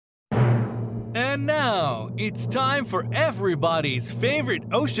And now, it's time for everybody's favorite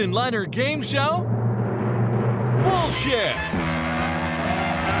Oceanliner game show, BullSHIP!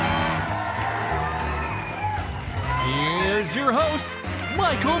 Here's your host,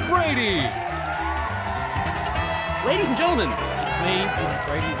 Michael Brady! Ladies and gentlemen, it's me,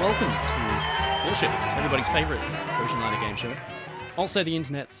 Brady. Welcome to BullSHIP, everybody's favorite Oceanliner game show. Also the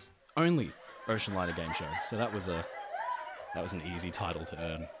internet's only Oceanliner game show. So that was an easy title to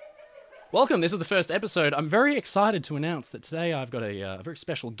earn. Welcome, this is the first episode. I'm very excited to announce that today I've got a very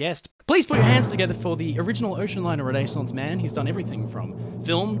special guest. Please put your hands together for the original Oceanliner Renaissance man. He's done everything from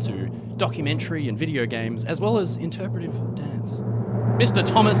film to documentary and video games, as well as interpretive dance. Mr.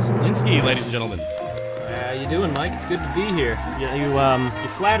 Thomas Linsky, ladies and gentlemen. How you doing, Mike? It's good to be here. You're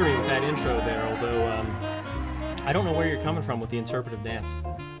flattering with that intro there, although I don't know where you're coming from with the interpretive dance.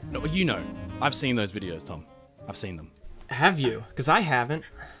 No, you know. I've seen those videos, Tom. I've seen them. Have you? Because I haven't.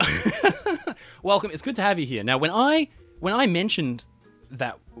 Welcome. It's good to have you here. Now, when I mentioned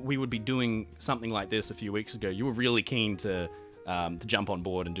that we would be doing something like this a few weeks ago, you were really keen to jump on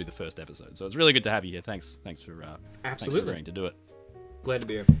board and do the first episode. So it's really good to have you here. Thanks for agreeing to do it. Glad to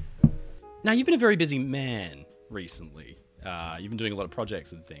be here. Now, you've been a very busy man recently. You've been doing a lot of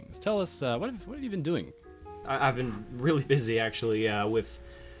projects and things. Tell us, what have you been doing? I've been really busy, actually, with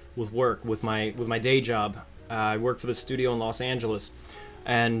work, with my day job. I work for the studio in Los Angeles,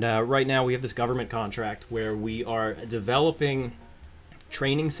 and right now we have this government contract where we are developing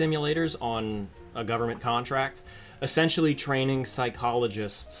training simulators on a government contract, essentially training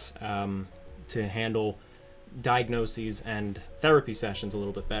psychologists to handle diagnoses and therapy sessions a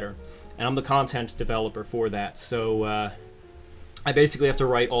little bit better. And I'm the content developer for that, so I basically have to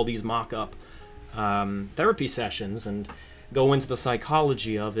write all these mock-up therapy sessions and go into the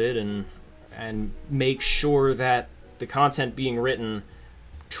psychology of it and make sure that the content being written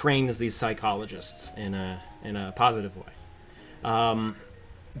trains these psychologists in a positive way.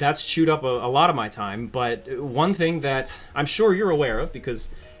 That's chewed up a lot of my time, but one thing that I'm sure you're aware of because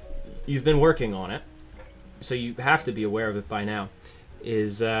you've been working on it, so you have to be aware of it by now,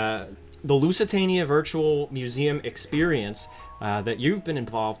 is the Lusitania Virtual Museum experience that you've been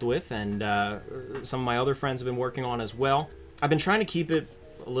involved with, and some of my other friends have been working on as well. I've been trying to keep it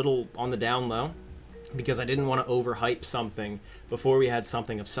a little on the down low because I didn't want to overhype something before we had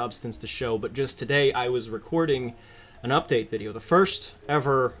something of substance to show, but just today I was recording an update video, the first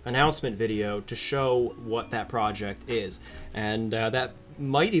ever announcement video to show what that project is, and that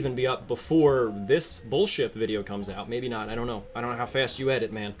might even be up before this BullSHIP video comes out. Maybe not. I don't know. I don't know how fast you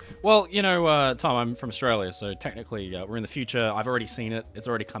edit, man. Well, you know, Tom, I'm from Australia, so technically we're in the future. I've already seen it. It's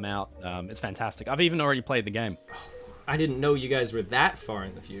already come out. It's fantastic. I've even already played the game. I didn't know you guys were that far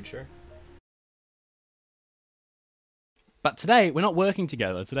in the future. But today, we're not working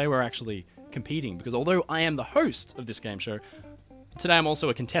together. Today, we're actually competing, because although I am the host of this game show, today I'm also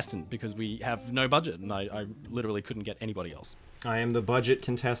a contestant, because we have no budget, and I literally couldn't get anybody else. I am the budget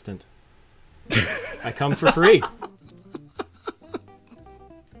contestant. I come for free.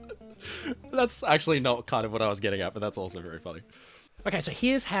 That's actually not kind of what I was getting at, but that's also very funny. Okay, so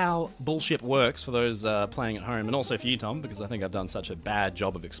here's how BullSHIP works for those playing at home, and also for you, Tom, because I think I've done such a bad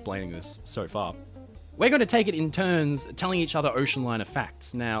job of explaining this so far. We're going to take it in turns, telling each other Oceanliner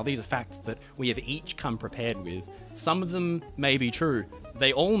facts. Now, these are facts that we have each come prepared with. Some of them may be true.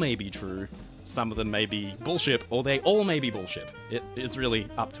 They all may be true. Some of them may be bullshit, or they all may be bullshit. It is really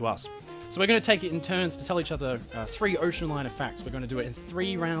up to us. So we're going to take it in turns to tell each other 3 Oceanliner facts. We're going to do it in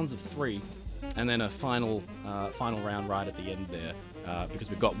 3 rounds of 3, and then a final round right at the end there, because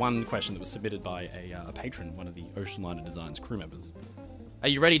we've got one question that was submitted by a patron, one of the Oceanliner Designs crew members. Are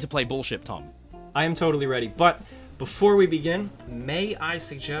you ready to play BullSHIP, Tom? I am totally ready, but before we begin, may I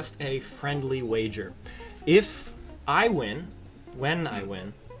suggest a friendly wager? If I win, when I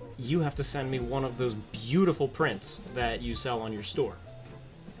win, you have to send me one of those beautiful prints that you sell on your store,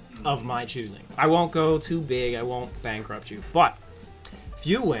 of my choosing. I won't go too big, I won't bankrupt you, but if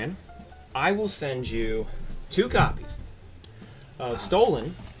you win, I will send you 2 copies of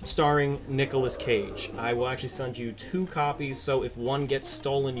Stolen, starring Nicolas Cage. I will actually send you 2 copies, so if one gets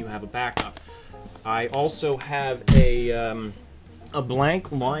stolen, you have a backup. I also have a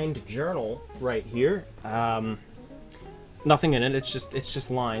blank lined journal right here. Nothing in it. It's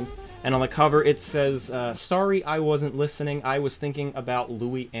just lines. And on the cover it says, "Sorry, I wasn't listening. I was thinking about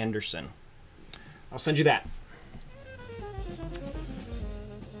Louis Anderson." I'll send you that.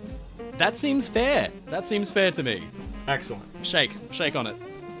 That seems fair. That seems fair to me. Excellent. Shake on it.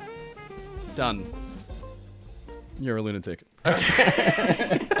 Done. You're a lunatic.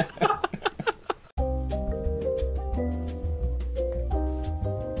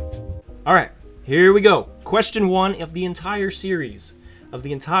 All right, Here we go. Question 1 of the entire series, of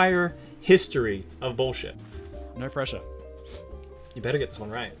the entire history of BullSHIP. No pressure. You better get this one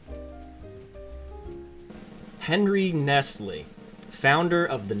right. Henry Nestle, founder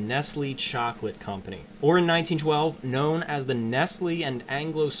of the Nestle Chocolate Company, or in 1912 known as the Nestle and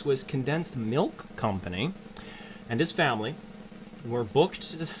Anglo-Swiss Condensed Milk Company, and his family were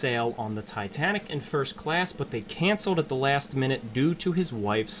booked to sail on the Titanic in first class, but they canceled at the last minute due to his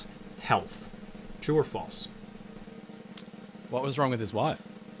wife's health. True or false? What was wrong with his wife?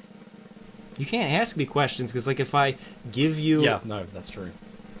 You can't ask me questions, because, like, if I give you... Yeah, no, that's true.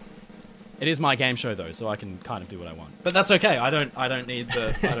 It is my game show, though, so I can kind of do what I want. But that's okay. I don't need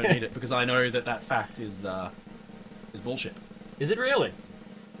it, because I know that fact is bullshit. Is it really?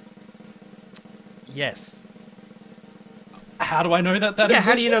 Yes. How do I know that Yeah, is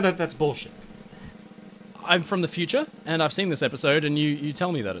how do you bullshit? know that that's bullshit? I'm from the future, and I've seen this episode, and you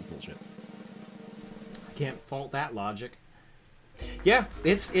tell me that it's bullshit. I can't fault that logic. Yeah,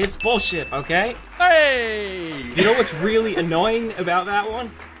 it's bullshit, okay? Hey! You know what's really annoying about that one?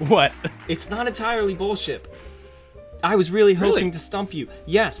 What? It's not entirely bullshit. I was really hoping Really? to stump you.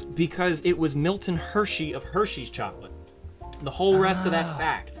 Yes, because it was Milton Hershey of Hershey's Chocolate. The whole rest of that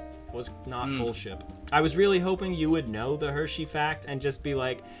fact was not bullshit. I was really hoping you would know the Hershey fact and just be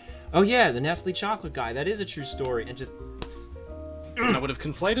like, oh yeah, the Nestle chocolate guy, that is a true story, and just... And I would have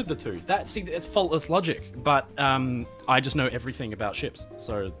conflated the two. See, it's faultless logic, but I just know everything about ships,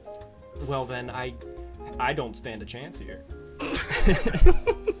 so... Well then, I don't stand a chance here.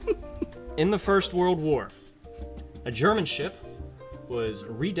 In the First World War, a German ship was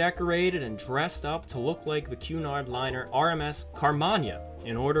redecorated and dressed up to look like the Cunard liner RMS Carmania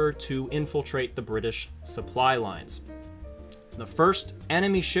in order to infiltrate the British supply lines. The first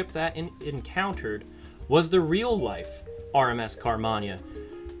enemy ship that encountered was the real-life RMS Carmania,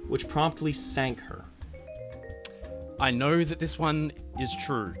 which promptly sank her. I know that this one is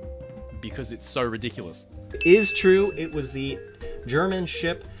true, because it's so ridiculous. It is true, it was the German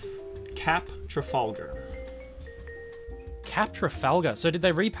ship Cap Trafalgar. Cap Trafalgar. So did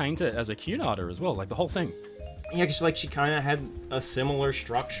they repaint it as a Cunarder as well, like the whole thing? Yeah, because like she kind of had a similar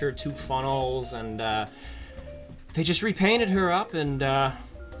structure, 2 funnels, and they just repainted her up and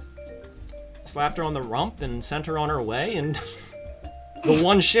slapped her on the rump and sent her on her way. And the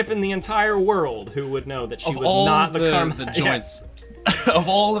one ship in the entire world who would know that she was not the Carmania. The joints. Of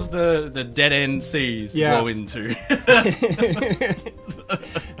all of the dead end seas to Yes. go into.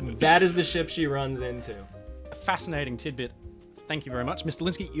 That is the ship she runs into. A fascinating tidbit. Thank you very much. Mr.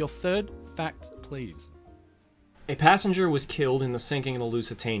 Linsky, your third fact, please. A passenger was killed in the sinking of the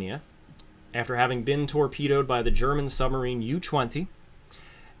Lusitania after having been torpedoed by the German submarine U-20.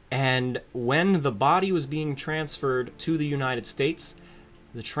 And when the body was being transferred to the United States,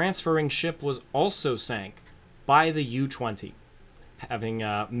 the transferring ship was also sank by the U-20, having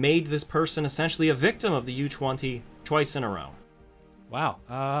made this person essentially a victim of the U-20 twice in a row. Wow.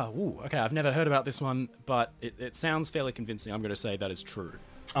 Okay, I've never heard about this one, but it sounds fairly convincing. I'm going to say that is true.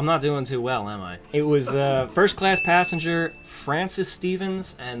 I'm not doing too well, am I? It was first-class passenger Francis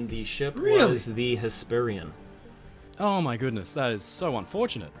Stevens, and the ship was the Hesperian. Oh my goodness, that is so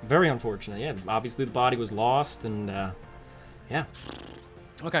unfortunate. Very unfortunate, yeah. Obviously the body was lost, and yeah.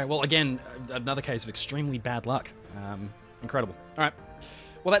 Okay, well, again, another case of extremely bad luck. Incredible. All right.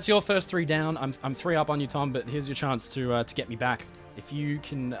 Well, that's your first 3 down. I'm 3 up on you, Tom, but here's your chance to get me back. If you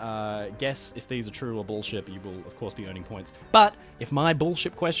can guess if these are true or bullshit, you will, of course, be earning points. But if my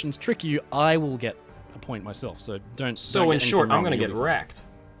bullshit questions trick you, I will get a point myself. So don't. So in short, I'm going to get wrecked.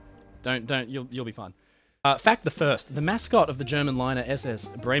 Don't. You'll be fine. Fact the first. The mascot of the German liner SS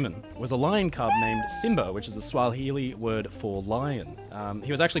Bremen was a lion cub named Simba, which is the Swahili word for lion.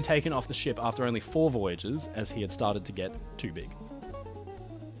 He was actually taken off the ship after only 4 voyages, as he had started to get too big.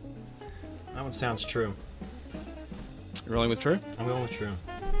 That one sounds true. You're rolling with true? I'm going with true.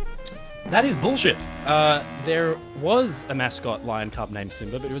 That is bullshit. There was a mascot lion cub named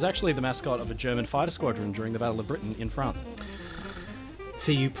Simba, but it was actually the mascot of a German fighter squadron during the Battle of Britain in France.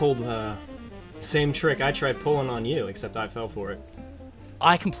 See, you pulled the same trick I tried pulling on you, except I fell for it.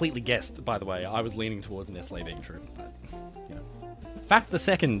 I completely guessed, by the way. I was leaning towards Nestle being true, but, you know. Fact the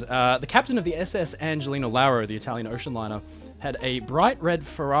second. The captain of the SS Angelino Lauro, the Italian ocean liner, had a bright red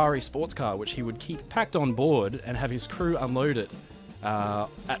Ferrari sports car which he would keep packed on board and have his crew unload it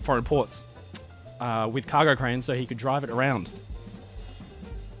at foreign ports with cargo cranes so he could drive it around.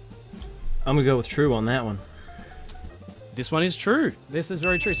 I'm gonna go with true on that one. This one is true. This is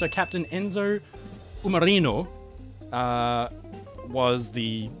very true. So Captain Enzo Umarino was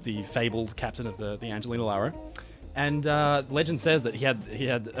the fabled captain of the Angelino Lauro. And legend says that he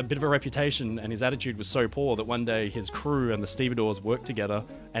had a bit of a reputation, and his attitude was so poor that one day his crew and the stevedores worked together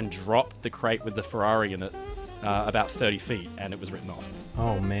and dropped the crate with the Ferrari in it about 30 feet, and it was written off.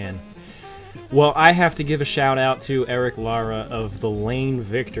 Oh, man. Well, I have to give a shout out to Eric Lara of the Lane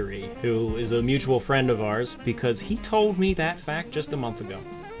Victory, who is a mutual friend of ours, because he told me that fact just a month ago.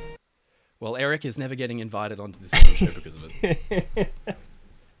 Well, Eric is never getting invited onto this show because of it.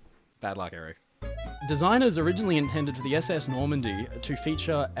 Bad luck, Eric. Designers originally intended for the SS Normandy to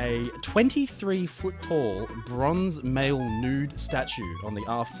feature a 23-foot-tall bronze male nude statue on the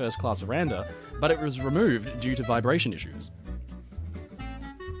aft first-class veranda, but it was removed due to vibration issues.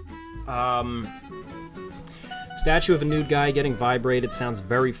 Statue of a nude guy getting vibrated sounds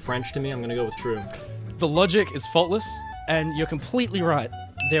very French to me. I'm gonna go with true. The logic is faultless, and you're completely right.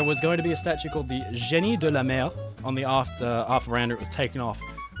 There was going to be a statue called the Génie de la Mer on the aft veranda. It was taken off,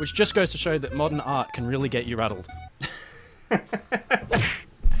 which just goes to show that modern art can really get you rattled.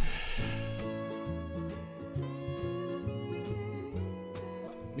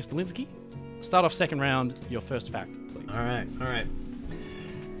 Mr. Linsky, start off second round. Your first fact, please. All right.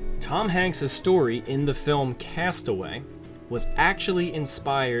 Tom Hanks' story in the film Castaway was actually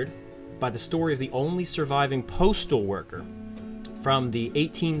inspired by the story of the only surviving postal worker from the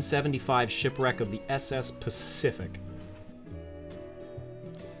 1875 shipwreck of the SS Pacific.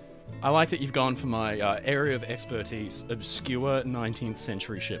 I like that you've gone for my area of expertise, obscure 19th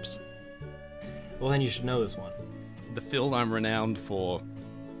century ships. Well, then you should know this one. The field I'm renowned for.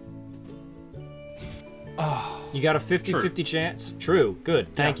 You got a 50-50 chance? True.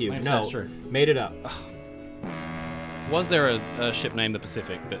 Good. Thank you. No, that's true. Made it up. Was there a ship named the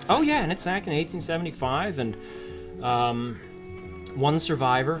Pacific? Oh, yeah, and it's sank in 1875, and one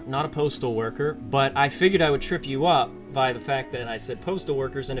survivor, not a postal worker, but I figured I would trip you up by the fact that I said postal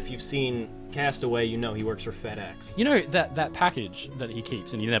workers, and if you've seen Castaway, you know he works for FedEx. You know, that package that he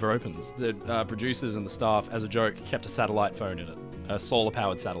keeps and he never opens, the producers and the staff, as a joke, kept a satellite phone in it. A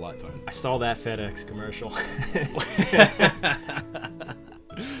solar-powered satellite phone. I saw that FedEx commercial.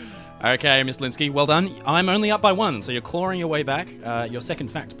 Okay, Miss Linsky, well done. I'm only up by one, so you're clawing your way back. Your second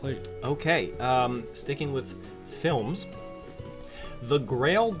fact, please. Okay, sticking with films. The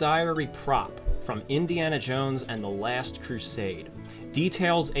Grail Diary prop from Indiana Jones and the Last Crusade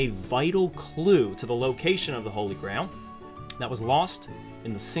details a vital clue to the location of the Holy Grail that was lost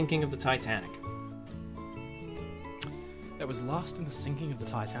in the sinking of the Titanic. That was lost in the sinking of the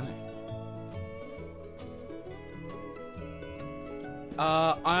Titanic.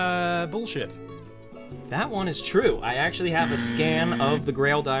 BullSHIP. That one is true. I actually have a scan of the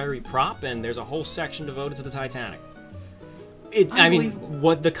Grail Diary prop, and there's a whole section devoted to the Titanic. I mean,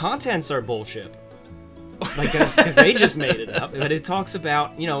 what the contents are bullshit. Like, because they just made it up. But it talks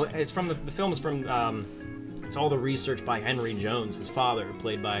about, you know, it's from the film is from, it's all the research by Henry Jones, his father,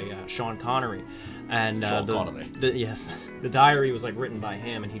 played by Sean Connery. And the diary was like written by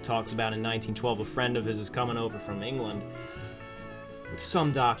him, and he talks about in 1912 a friend of his is coming over from England with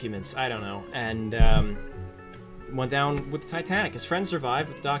some documents, I don't know, and went down with the Titanic. His friend survived,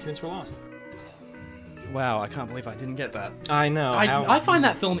 but the documents were lost. Wow, I can't believe I didn't get that. I know. I find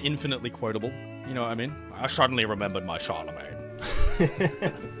that film infinitely quotable. You know what I mean? I suddenly remembered my Charlemagne.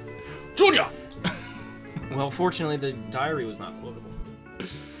 Junior! Well, fortunately, the diary was not quotable.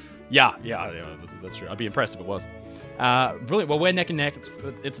 Yeah, that's true. I'd be impressed if it was. Brilliant. Well, we're neck and neck.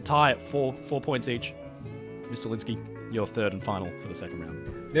 It's a tie at four points each. Mr. Linsky, your third and final for the second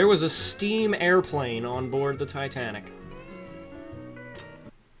round. There was a steam airplane on board the Titanic.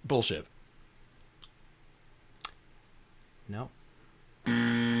 BullSHIP. No.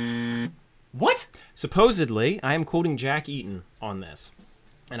 What? Supposedly, I am quoting Jack Eaton on this,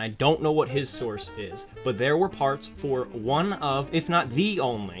 and I don't know what his source is, but there were parts for one of, if not the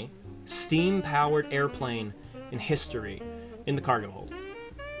only, steam-powered airplane in history in the cargo hold.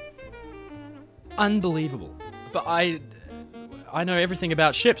 Unbelievable. But I know everything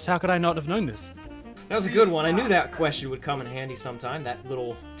about ships. How could I not have known this? That was a good one. I knew that question would come in handy sometime, that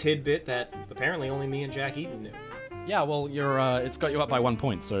little tidbit that apparently only me and Jack Eaton knew. Yeah, well, it's got you up by 1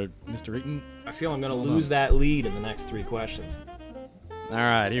 point, so Mr. Eaton... I feel I'm going to lose that lead in the next 3 questions. All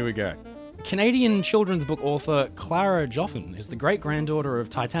right, here we go. Canadian children's book author Clara Joffin is the great-granddaughter of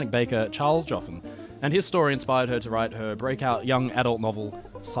Titanic baker Charles Joffin, and his story inspired her to write her breakout young adult novel,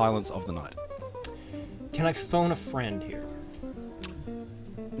 Silence of the Night. Can I phone a friend here?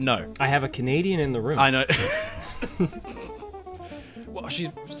 No. I have a Canadian in the room. I know. Well, she's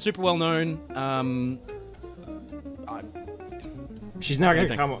super well known. She's not going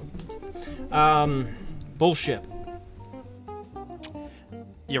to come up. BullSHIP.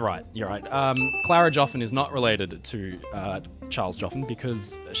 You're right. You're right. Clara Joffin is not related to Charles Joffin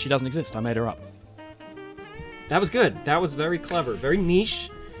because she doesn't exist. I made her up. That was good. That was very clever. Very niche.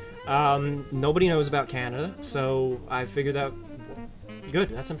 Nobody knows about Canada, so I figured that... Good.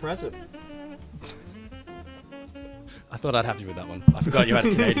 That's impressive. I thought I'd have you with that one. I forgot you had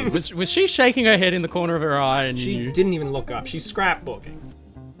a Canadian. Was she shaking her head in the corner of her eye and She you... didn't even look up. She's scrapbooking.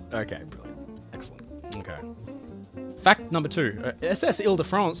 Okay, brilliant. Excellent. Okay. Fact number 2. SS Ile de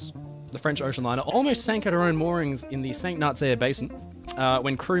France, the French ocean liner, almost sank at her own moorings in the St. Nazaire Basin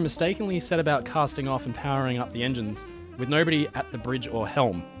when crew mistakenly set about casting off and powering up the engines with nobody at the bridge or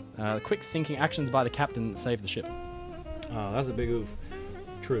helm. Quick thinking actions by the captain saved the ship. Oh, that's a big oof.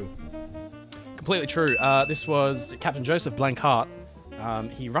 True. Completely true. This was Captain Joseph Blancart.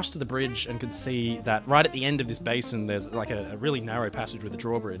 He rushed to the bridge and could see that right at the end of this basin there's like a really narrow passage with a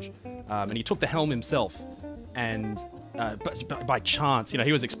drawbridge. And he took the helm himself. And but by chance, you know,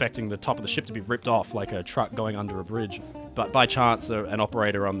 he was expecting the top of the ship to be ripped off like a truck going under a bridge. But by chance, an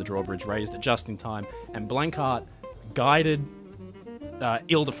operator on the drawbridge raised it just in time. And Blancart guided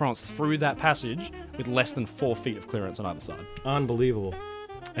Ile de France through that passage with less than 4 feet of clearance on either side. Unbelievable.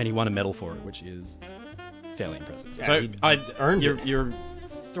 And he won a medal for it, which is fairly impressive. Yeah, so he earned it. You're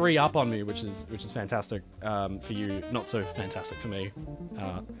 3 up on me, which is fantastic for you, not so fantastic for me.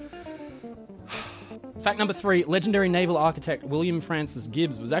 Fact number 3: legendary naval architect William Francis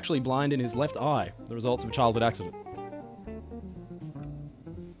Gibbs was actually blind in his left eye, the results of a childhood accident.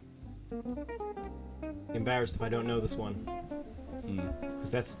 Embarrassed if I don't know this one.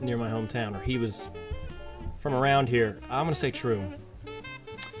 Because that's near my hometown, or he was from around here. I'm going to say true.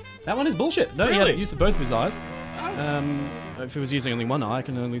 That one is bullshit. No, he Really? had use of both of his eyes. If he was using only one eye, I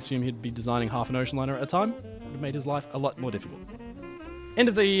can only assume he'd be designing half an ocean liner at a time. Would have made his life a lot more difficult. End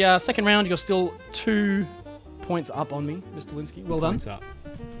of the second round, you're still 2 points up on me, Mr. Linsky. Well done. Points up.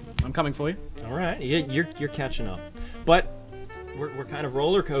 I'm coming for you. All right, you're catching up, but we're kind of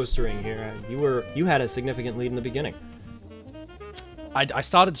roller coastering here. You had a significant lead in the beginning. I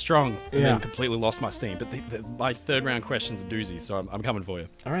started strong and Yeah. then completely lost my steam, but my third round question's a doozy, so I'm coming for you.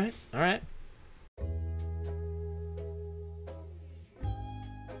 All right, all right.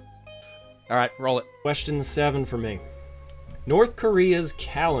 All right, roll it. Question 7 for me. North Korea's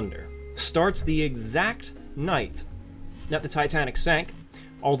calendar starts the exact night that the Titanic sank,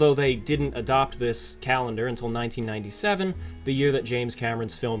 although they didn't adopt this calendar until 1997, the year that James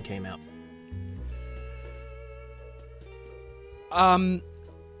Cameron's film came out. I'm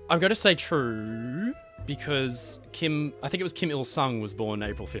going to say true because I think it was Kim Il-sung was born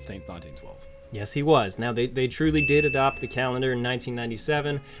April 15th, 1912. Yes, he was. Now, they truly did adopt the calendar in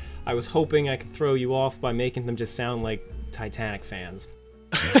 1997. I was hoping I could throw you off by making them just sound like Titanic fans.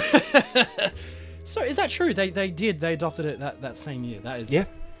 So is that true? They did. They adopted it that same year. That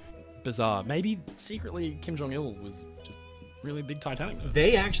is bizarre. Maybe secretly Kim Jong-il was just really big Titanic nerd.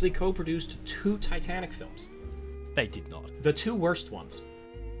 They actually co-produced 2 Titanic films. They did not. The 2 worst ones.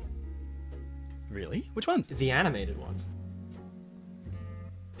 Really? Which ones? The animated ones.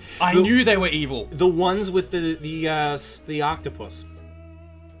 I knew they were evil. The ones with the octopus.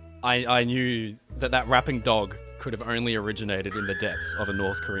 I knew that rapping dog could have only originated in the depths of a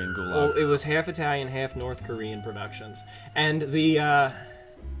North Korean gulag. Well, it was half Italian, half North Korean productions. And the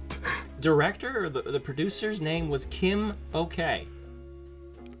director, or the producer's name was Kim OK.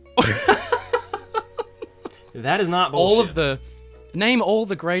 That is not bullshit. Name all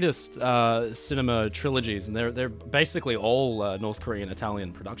the greatest cinema trilogies, and they're basically all North Korean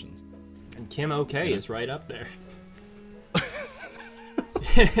Italian productions. And Kim OK is right up there.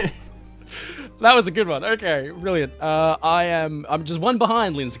 That was a good one. Okay, brilliant. I'm just one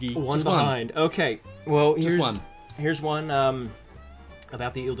behind, Linsky. One Just behind. Okay. Well, Just one. Here's one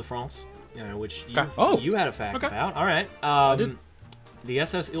about the Ile de France, which you had a fact Okay. about. All right. I did. The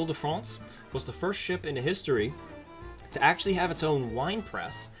SS Ile de France was the first ship in history to actually have its own wine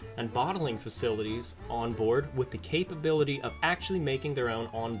press and bottling facilities on board, with the capability of actually making their own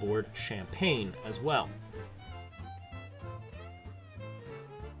onboard champagne as well.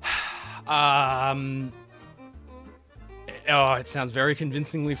 It sounds very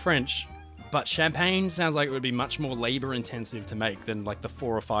convincingly French, but champagne sounds like it would be much more labor intensive to make than like the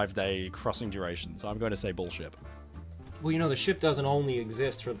 4 or 5 day crossing duration. So I'm going to say BullSHIP. Well, the ship doesn't only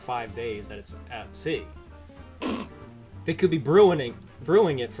exist for the 5 days that it's at sea. They could be brewing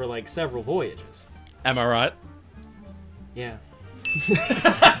it for like several voyages. Am I right? Yeah.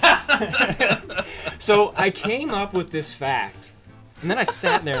 So I came up with this fact, and then I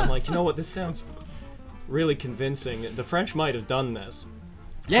sat there and I'm like, you know what, this sounds really convincing. The French might have done this.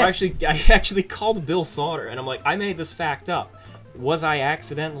 Yes. So I actually called Bill Sauter, and I'm like, I made this fact up. Was I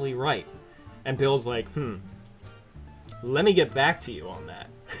accidentally right? And Bill's like, let me get back to you on that.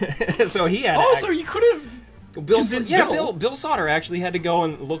 So he had. Oh, so you could have. Bill Sauter actually had to go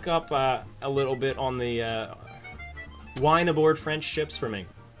and look up a little bit on the wine aboard French ships for me.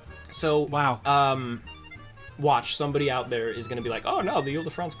 So wow. Watch, somebody out there is going to be like, oh no, the Ile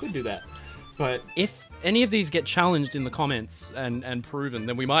de France could do that. But if any of these get challenged in the comments and proven,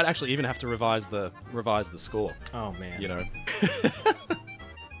 then we might actually even have to revise the score. Oh man. You know.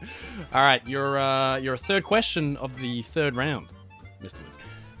 All right, your third question of the third round, Mr. Winsky.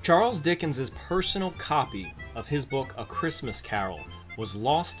 Charles Dickens' personal copy of his book A Christmas Carol was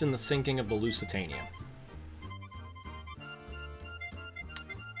lost in the sinking of the Lusitania.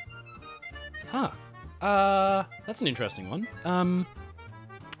 Huh. That's an interesting one.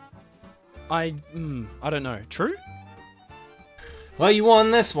 I don't know. True? Well, you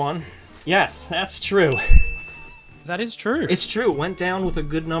won this one. Yes, that's true. That is true. It's true. It went down with a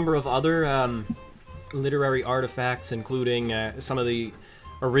good number of other literary artifacts, including some of the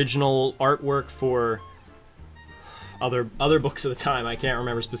original artwork for other books of the time. I can't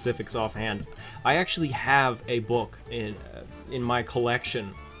remember specifics offhand. I actually have a book in my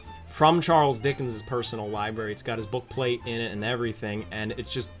collection from Charles Dickens' personal library. It's got his book plate in it and everything, and it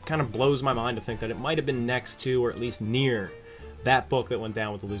just kind of blows my mind to think that it might have been next to, or at least near, that book that went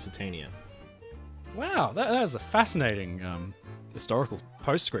down with the Lusitania. Wow, that is a fascinating historical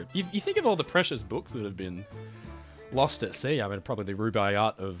postscript. You think of all the precious books that have been lost at sea. I mean, probably the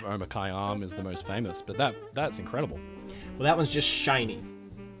Rubaiyat of Omar Khayyam is the most famous, but that's incredible. Well, that one's just shiny.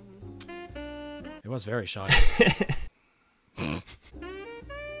 It was very shiny.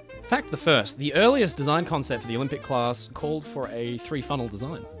 Fact the first. The earliest design concept for the Olympic class called for a 3-funnel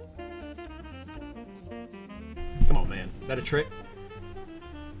design. Come on, man. Is that a trick?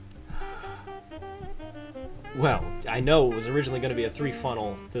 Well, I know it was originally going to be a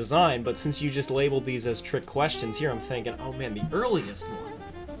 3-funnel design, but since you just labeled these as trick questions here, I'm thinking, oh man, the earliest one.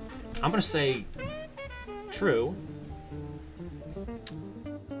 I'm going to say true.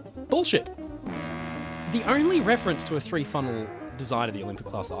 Bullshit. The only reference to a 3-funnel design of the Olympic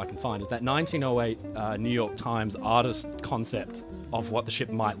class that I can find is that 1908 New York Times artist concept of what the ship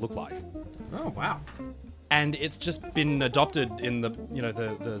might look like. Oh, wow. And it's just been adopted in the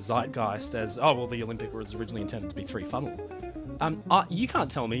the zeitgeist as, oh, well, the Olympic was originally intended to be 3-funnel. You can't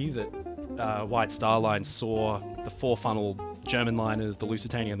tell me that White Star Line saw the 4-funnel German liners, the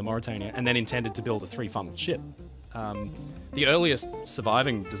Lusitania and the Mauretania, and then intended to build a 3-funnel ship. The earliest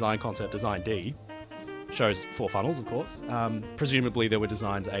surviving design concept, Design D, shows 4 funnels, of course. Presumably there were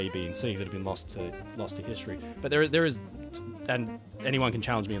designs A, B, and C that have been lost to history. But there is, and anyone can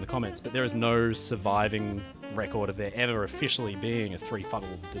challenge me in the comments, but there is no surviving record of there ever officially being a 3-funnel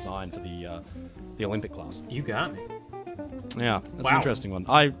design for the Olympic class. You got me. Yeah, that's an interesting one.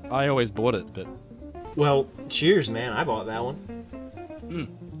 I always bought it, but... Well, cheers, man. I bought that one.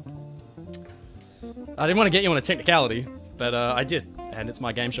 I didn't want to get you on a technicality, but I did, and it's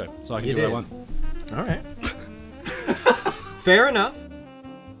my game show, so I can do what I want. All right. Fair enough.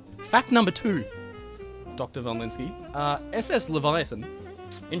 Fact number 2, Dr. Von Linsky. SS Leviathan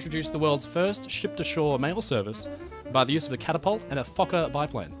introduced the world's first ship-to-shore mail service by the use of a catapult and a Fokker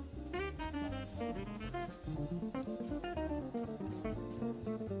biplane.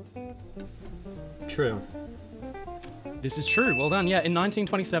 True. This is true. Well done. Yeah, in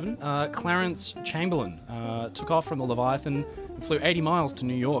 1927, Clarence Chamberlain took off from the Leviathan and flew 80 miles to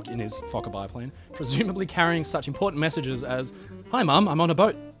New York in his Fokker biplane, presumably carrying such important messages as, "Hi, Mum, I'm on a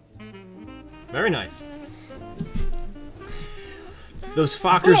boat." Very nice. Those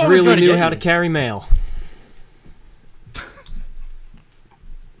Fokkers really knew how to carry mail.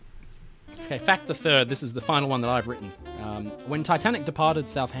 Okay, fact the third. This is the final one that I've written. When Titanic departed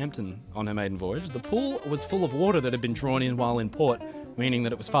Southampton on her maiden voyage, the pool was full of water that had been drawn in while in port, meaning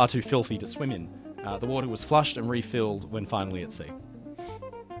that it was far too filthy to swim in. The water was flushed and refilled when finally at sea.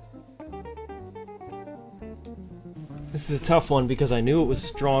 This is a tough one because I knew it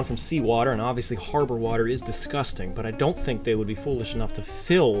was drawn from seawater, and obviously harbor water is disgusting, but I don't think they would be foolish enough to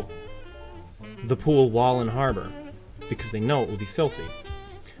fill the pool while in harbor, because they know it would be filthy.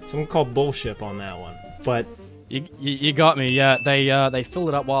 So I'm going to call BullSHIP on that one. But You got me, yeah. They filled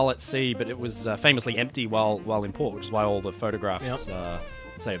it up while at sea, but it was famously empty while in port, which is why all the photographs,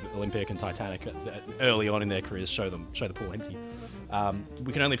 say of Olympic and Titanic, early on in their careers show the pool empty.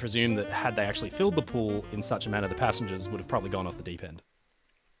 We can only presume that had they actually filled the pool in such a manner, the passengers would have probably gone off the deep end.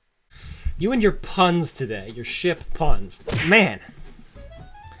 You and your puns today, your ship puns. Man.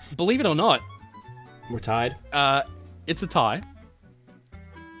 Believe it or not, we're tied. It's a tie.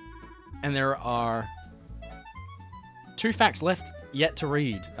 And there are 2 facts left yet to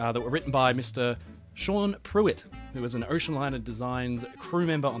read that were written by Mr. Sean Pruitt, who is an Oceanliner Designs crew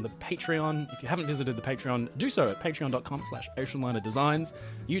member on the Patreon. If you haven't visited the Patreon, do so at patreon.com/OceanlinerDesigns.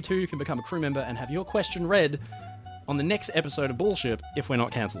 You too can become a crew member and have your question read on the next episode of BullSHIP if we're not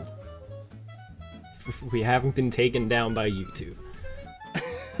cancelled. We haven't been taken down by YouTube.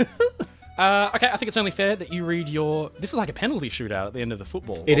 Okay, I think it's only fair that you read your... This is like a penalty shootout at the end of the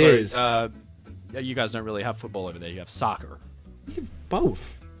football. It is. You guys don't really have football over there. You have soccer. We have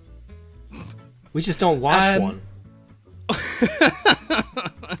both. We just don't watch one.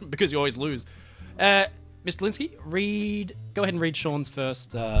 Because you always lose. Mr. Linsky, go ahead and read Sean's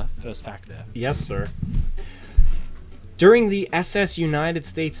first fact there. Yes, sir. During the SS United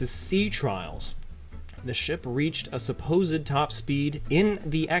States' sea trials, the ship reached a supposed top speed in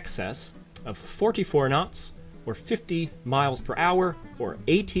the excess of 44 knots, or 50 miles per hour, or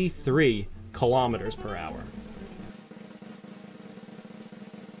 83 kilometers per hour.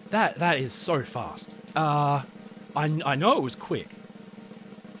 That is so fast. I know it was quick.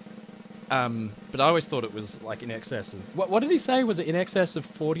 But I always thought it was like in excess of... What did he say? Was it in excess of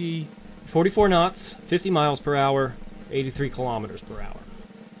 40... 44 knots, 50 miles per hour, 83 kilometers per hour.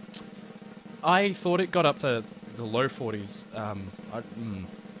 I thought it got up to the low 40s.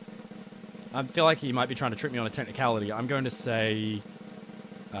 I feel like he might be trying to trick me on a technicality. I'm going to say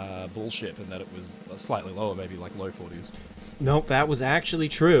BullSHIP, and that it was slightly lower, maybe like low 40s. Nope, that was actually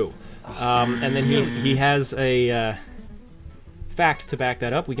true. And then he has a fact to back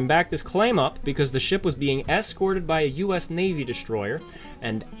that up. We can back this claim up because the ship was being escorted by a U.S. Navy destroyer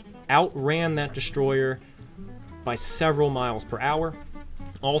and outran that destroyer by several miles per hour.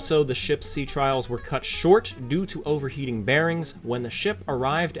 Also, the ship's sea trials were cut short due to overheating bearings. When the ship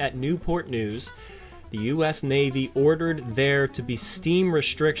arrived at Newport News, the U.S. Navy ordered there to be steam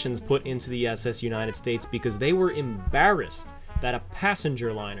restrictions put into the SS United States because they were embarrassed that a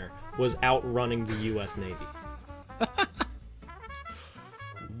passenger liner was outrunning the U.S. Navy.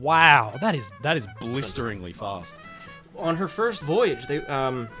 Wow, that is blisteringly fast. On her first voyage, it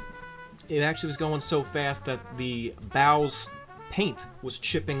actually was going so fast that the bow's paint was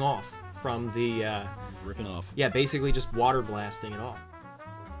chipping off from the... ripping off. Yeah, basically just water blasting it off.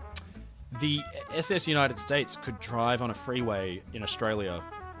 The SS United States could drive on a freeway in Australia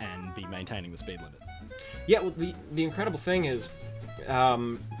and be maintaining the speed limit. Yeah, well, the incredible thing is,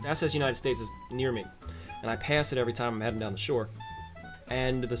 SS United States is near me, and I pass it every time I'm heading down the shore.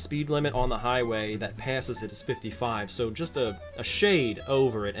 And the speed limit on the highway that passes it is 55, so just a shade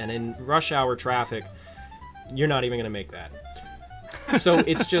over it, and in rush hour traffic, you're not even going to make that. So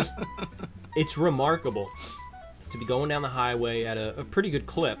it's just, it's remarkable to be going down the highway at a pretty good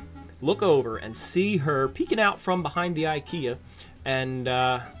clip, look over and see her peeking out from behind the IKEA and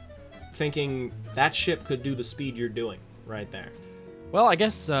thinking that ship could do the speed you're doing right there. Well, I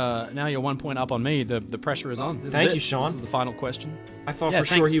guess now you're 1 point up on me. The pressure is on. Thank you, Sean. This is the final question. I thought for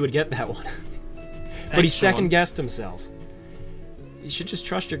sure he would get that one. But he second-guessed himself. You should just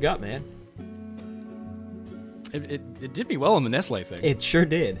trust your gut, man. It did me well on the Nestle thing. It sure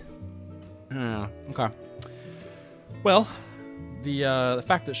did. Okay. Well, the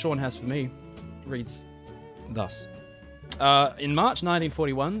fact that Sean has for me reads thus. In March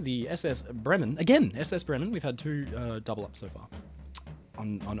 1941, the SS Bremen, again, SS Bremen, we've had 2 double-ups so far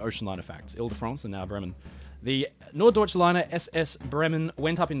on Oceanliner facts, Ile de France and now Bremen. The Norddeutsche liner SS Bremen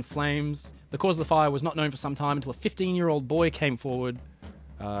went up in flames. The cause of the fire was not known for some time until a 15-year-old boy came forward,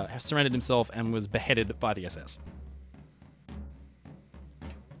 surrendered himself, and was beheaded by the SS.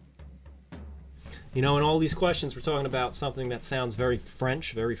 You know, in all these questions, we're talking about something that sounds very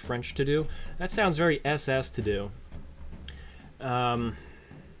French to do. That sounds very SS to do. I'm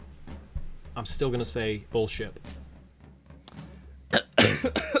still going to say BullSHIP.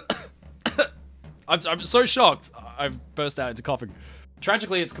 I'm so shocked. I burst out into coughing.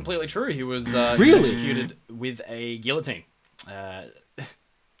 Tragically, it's completely true. He was Really? executed with a guillotine.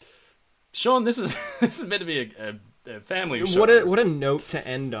 Sean, this is meant to be a family show. What a note to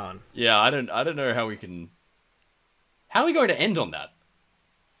end on. Yeah, I don't know how we can. How are we going to end on that?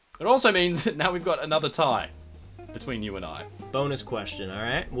 It also means that now we've got another tie between you and I. Bonus question, all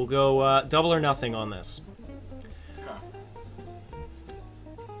right? We'll go double or nothing on this. Okay.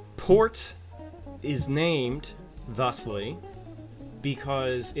 Port is named thusly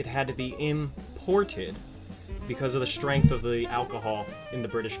because it had to be imported because of the strength of the alcohol in the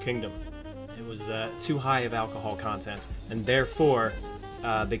British Kingdom. It was too high of alcohol content, and therefore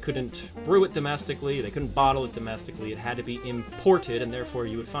they couldn't brew it domestically, they couldn't bottle it domestically, it had to be imported, and therefore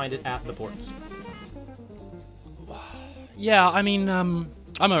you would find it at the ports. Yeah, I mean, I'm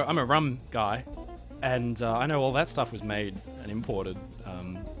a rum guy, And I know all that stuff was made and imported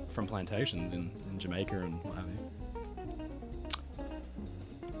from plantations in Jamaica and what have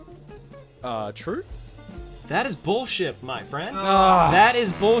you. True? That is bullshit, my friend. That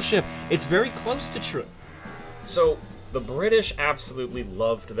is bullshit. It's very close to true. So, the British absolutely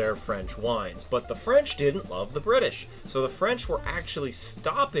loved their French wines, but the French didn't love the British. So the French were actually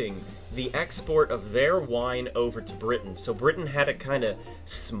stopping the export of their wine over to Britain. So Britain had to kind of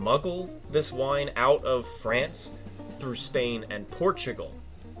smuggle this wine out of France through Spain and Portugal.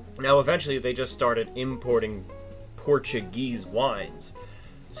 Now eventually they just started importing Portuguese wines,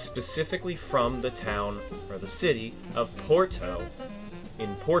 specifically from the town, or the city, of Porto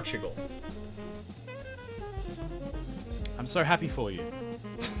in Portugal. I'm so happy for you.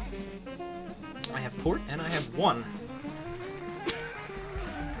 I have port and I have one.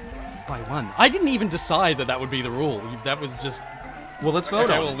 By one. I didn't even decide that would be the rule. That was just... Well, let's vote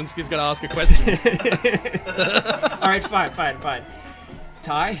Okay, on well, it. Linsky's gonna ask a question. Alright, fine.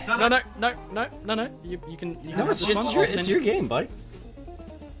 Ty? No. You can No, have it's this one. it's your game, buddy.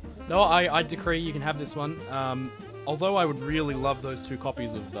 No, I decree you can have this one. Although I would really love those 2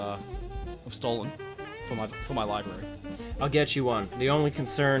 copies of Stolen for my library. I'll get you one. The only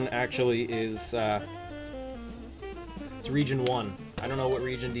concern, actually, is it's Region 1. I don't know what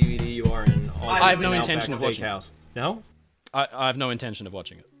region DVD you are in. I have no intention of watching it. No? I have no intention of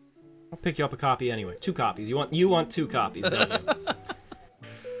watching it. I'll pick you up a copy anyway. 2 copies. You want 2 copies, don't you?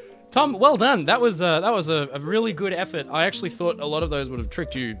 Tom, well done. That was a really good effort. I actually thought a lot of those would have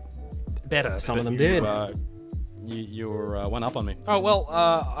tricked you better. Some of them did. You were one up on me. Oh, well,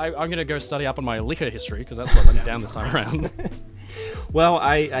 I'm going to go study up on my liquor history, because that's what let me down this time around. Well,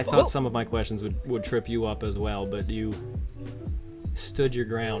 I thought some of my questions would trip you up as well, but you stood your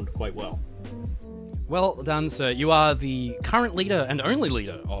ground quite well. Well done, sir. You are the current leader and only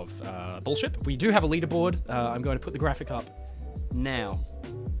leader of BullSHIP. We do have a leaderboard. I'm going to put the graphic up now,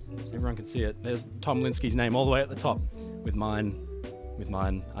 so everyone can see it. There's Tom Linsky's name all the way at the top, with mine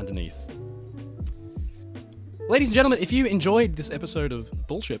underneath. Ladies and gentlemen, if you enjoyed this episode of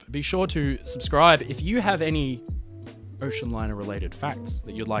BullSHIP, be sure to subscribe. If you have any Oceanliner related facts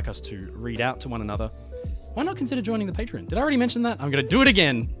that you'd like us to read out to one another, why not consider joining the Patreon? Did I already mention that? I'm going to do it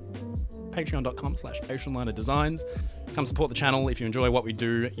again. Patreon.com/OceanlinerDesigns. Come support the channel. If you enjoy what we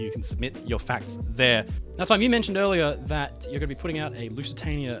do, you can submit your facts there. Now, Tom, you mentioned earlier that you're going to be putting out a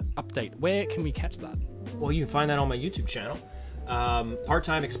Lusitania update. Where can we catch that? Well, you can find that on my YouTube channel.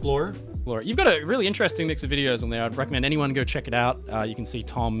 Part-Time Explorer. Laura, you've got a really interesting mix of videos on there. I'd recommend anyone go check it out. You can see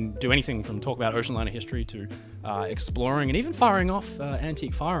Tom do anything from talk about Oceanliner history to exploring and even firing off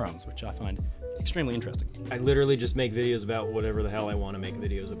antique firearms, which I find extremely interesting. I literally just make videos about whatever the hell I want to make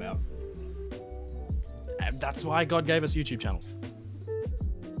videos about. And that's why God gave us YouTube channels.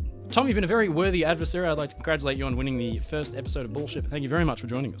 Tom, you've been a very worthy adversary. I'd like to congratulate you on winning the first episode of BullSHIP. Thank you very much for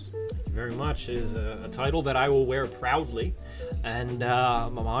joining us. Thank you very much. It is a title that I will wear proudly, and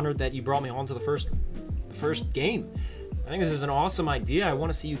I'm honored that you brought me on to the first game. I think this is an awesome idea. I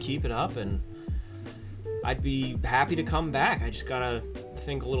want to see you keep it up, and I'd be happy to come back. I just gotta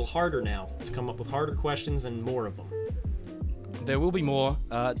think a little harder now to come up with harder questions and more of them. There will be more.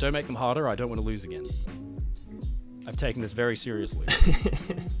 Don't make them harder. I don't want to lose again. I've taken this very seriously.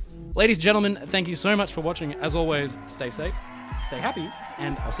 Ladies and gentlemen, thank you so much for watching. As always, stay safe, stay happy,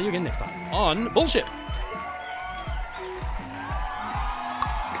 and I'll see you again next time on BullSHIP.